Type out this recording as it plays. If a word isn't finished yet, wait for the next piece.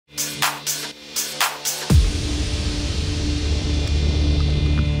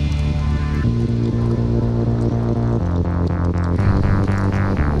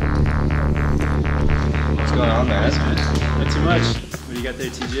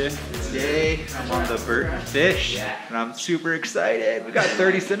TJ? Today I'm on the Burton fish, and I'm super excited. We got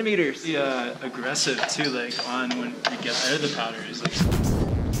 30 centimeters. Yeah, aggressive too, like on when you get out of the powder. He's like,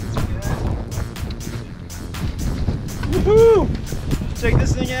 woohoo! Check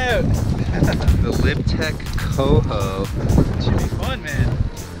this thing out. The LibTech Coho. It should be fun, man.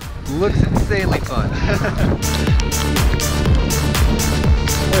 Looks insanely fun.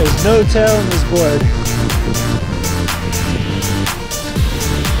 There's no tail on this board.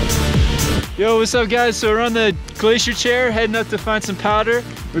 Yo, what's up guys? So we're on the glacier chair, heading up to find some powder.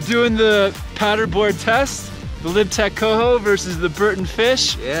 We're doing the powder board test, the LibTech Coho versus the Burton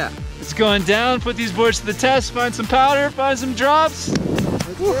fish. Yeah. It's going down, put these boards to the test, find some powder, find some drops.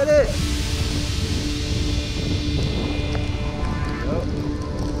 Let's get it.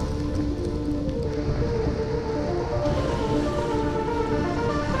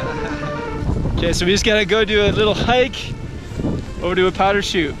 Okay, so we just gotta go do a little hike over to a powder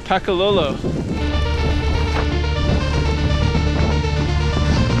chute, Pakalolo.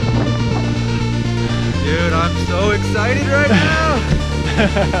 Dude, I'm so excited right now.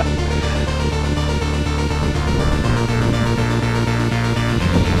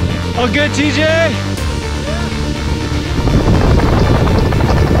 All good, TJ?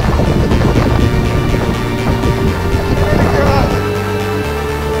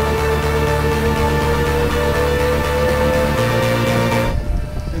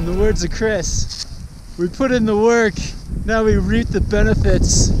 In the words of Chris, we put in the work, now we reap the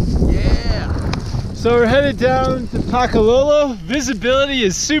benefits. Yeah. So we're headed down to Pakalolo. Visibility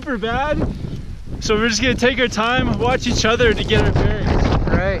is super bad, so we're just gonna take our time, watch each other to get our bearings.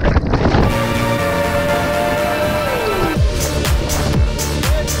 Right.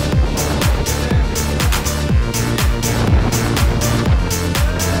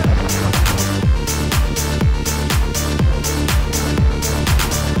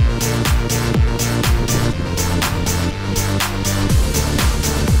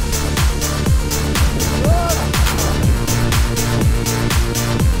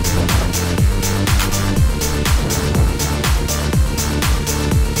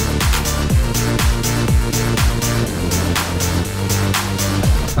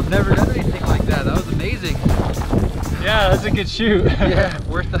 Never done anything like that. That was amazing. Yeah, that's a good shoot. Yeah,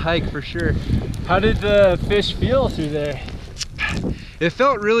 worth the hike for sure. How did the fish feel through there? It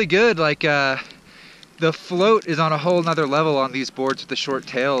felt really good. Like the float is on a whole nother level on these boards with the short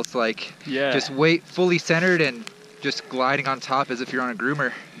tail. It's like just weight fully centered and just gliding on top as if you're on a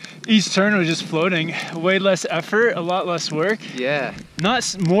groomer. Each turn was just floating. Way less effort, a lot less work. Yeah.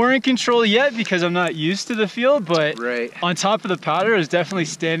 Not more in control yet because I'm not used to the feel, but right. On top of the powder, I was definitely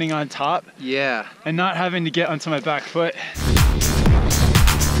standing on top. Yeah. And not having to get onto my back foot.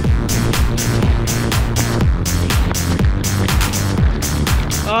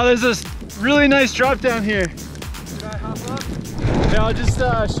 Oh, there's this really nice drop down here. Should I hop up? Yeah, I'll just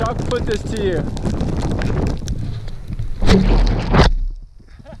shock put this to you.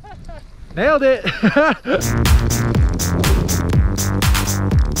 Nailed it!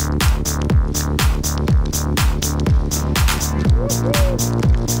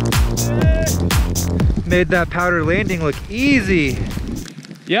 Made that powder landing look easy.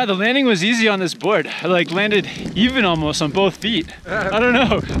 Yeah, the landing was easy on this board. I like landed even almost on both feet. I don't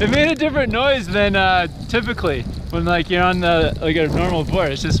know. It made a different noise than typically when like you're on the like a normal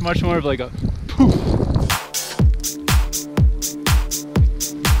board. It's just much more of like a poof.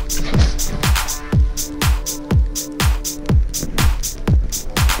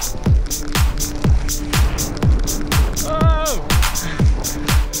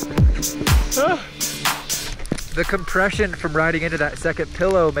 The compression from riding into that second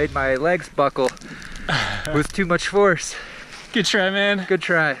pillow made my legs buckle with too much force. Good try, man. Good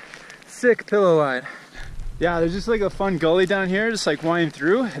try. Sick pillow line. Yeah, there's just like a fun gully down here, just like wind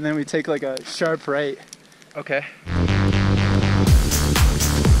through, and then we take like a sharp right. Okay.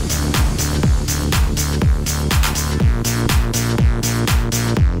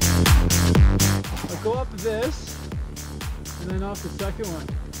 I'll go up this, and then off the second one.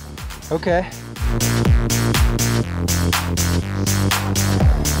 Okay.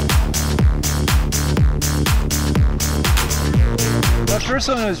 That first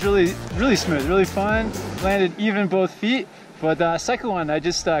one was really smooth, really fun. Landed even both feet, but the second one I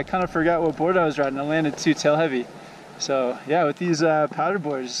just kind of forgot what board I was riding. I landed too tail heavy. So yeah, with these powder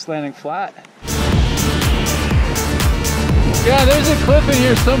boards, just landing flat. Yeah, there's a cliff in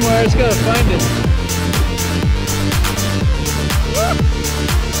here somewhere. I just gotta find it.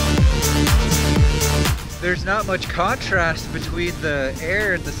 There's not much contrast between the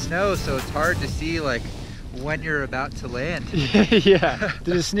air and the snow, so it's hard to see like when you're about to land. Yeah.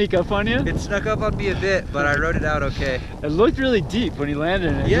 Did it sneak up on you? It snuck up on me a bit, but I rode it out okay. It looked really deep when you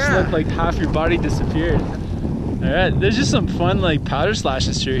landed, and it just looked like half your body disappeared. All right, there's just some fun like powder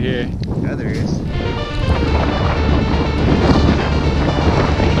slashes through here. Yeah, there is.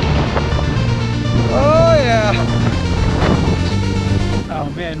 Oh yeah. Oh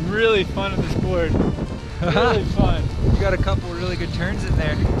man, really fun on this board. Really fun. You got a couple really good turns in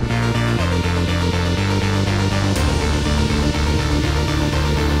there.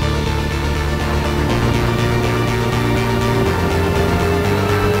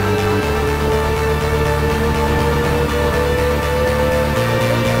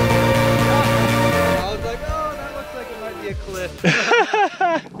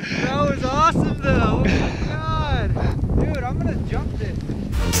 That was awesome though. Oh my god. Dude, I'm gonna jump this.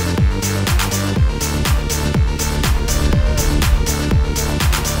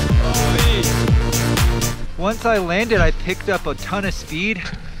 Once I landed, I picked up a ton of speed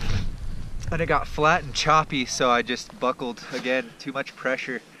and it got flat and choppy, so I just buckled again. Too much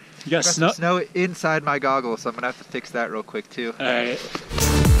pressure. You got some snow inside my goggles, so I'm gonna have to fix that real quick too. All right.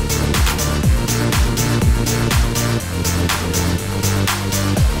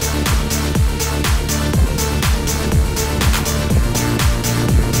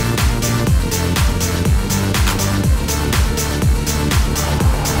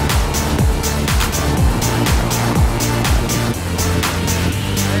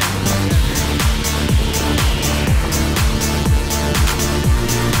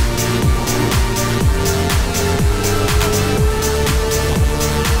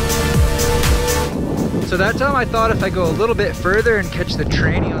 So that time I thought if I go a little bit further and catch the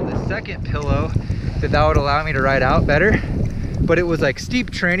tranny on the second pillow, that would allow me to ride out better. But it was like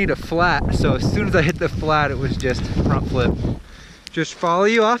steep tranny to flat, so as soon as I hit the flat, it was just front flip. Just follow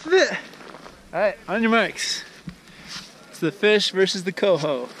you off of it. All right, on your marks. It's the fish versus the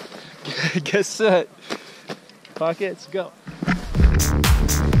coho. Get set. Pockets, go.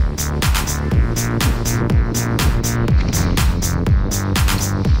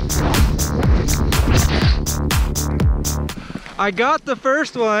 I got the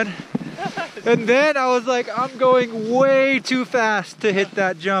first one, and then I was like, I'm going way too fast to hit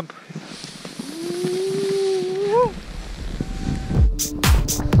that jump.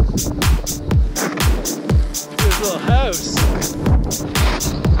 This little house.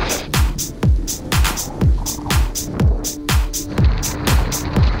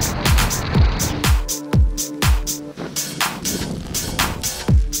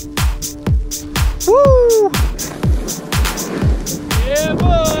 Woo! Yeah,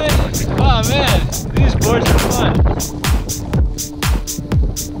 boy! Oh man, these boards are fun.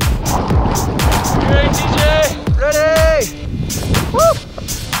 You ready, TJ? Ready! Woo!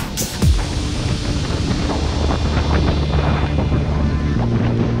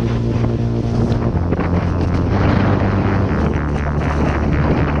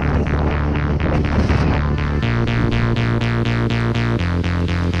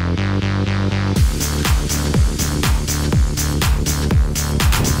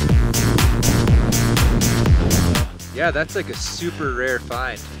 Yeah, that's like a super rare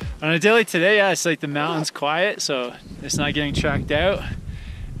find. On a day like today, yeah, it's like the mountain's quiet, so it's not getting tracked out.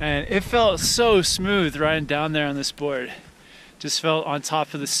 And it felt so smooth riding down there on this board. Just felt on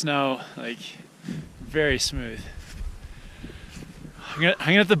top of the snow, like very smooth. I'm gonna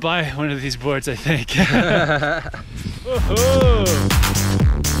have to buy one of these boards, I think. Woohoo!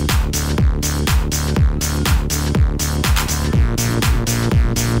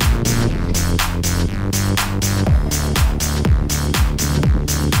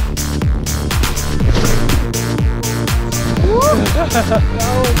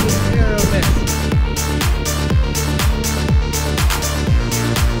 That was a zero miss.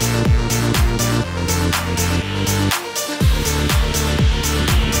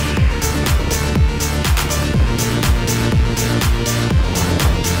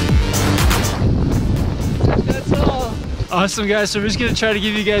 That's all. Awesome, guys. So we're just gonna try to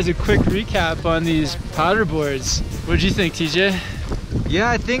give you guys a quick recap on these powder boards. What did you think, TJ? Yeah,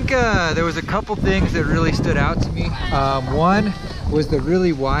 I think there was a couple things that really stood out to me. One was the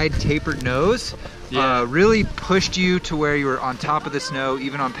really wide tapered nose. Yeah. Really pushed you to where you were on top of the snow,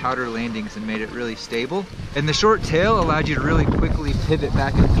 even on powder landings, and made it really stable. And the short tail allowed you to really quickly pivot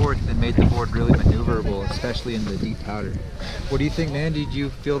back and forth and made the board really maneuverable, especially in the deep powder. What do you think, man? Did you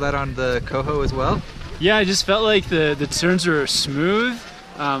feel that on the coho as well? Yeah, I just felt like the turns were smooth.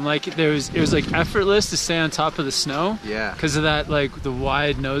 Like it was like effortless to stay on top of the snow. Yeah. Because of that, like the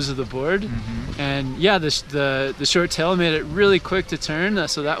wide nose of the board. Mm-hmm. And yeah, the short tail made it really quick to turn.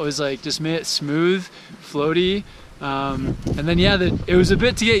 So that was like just made it smooth, floaty. And then yeah, it was a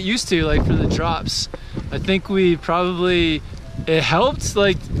bit to get used to, like for the drops. I think it helped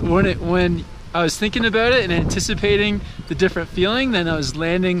like when I was thinking about it and anticipating the different feeling, then I was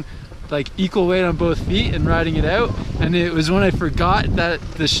landing like equal weight on both feet and riding it out. And it was when I forgot that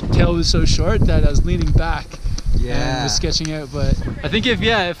the tail was so short that I was leaning back. And was sketching out. But I think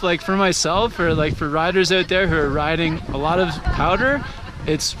if like for myself or like for riders out there who are riding a lot of powder,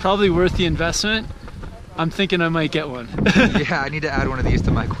 it's probably worth the investment. I'm thinking I might get one. Yeah, I need to add one of these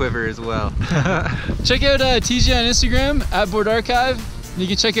to my quiver as well. Check out TJ on Instagram at Board Archive. And you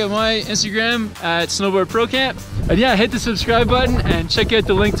can check out my Instagram at Snowboard Pro Camp. And yeah, hit the subscribe button and check out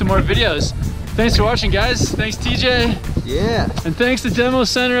the link to more videos. Thanks for watching, guys. Thanks, TJ. Yeah. And thanks to Demo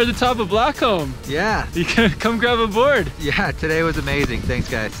Center at the top of Blackcomb. Yeah. You can come grab a board. Yeah, today was amazing. Thanks,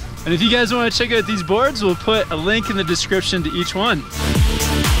 guys. And if you guys want to check out these boards, we'll put a link in the description to each one.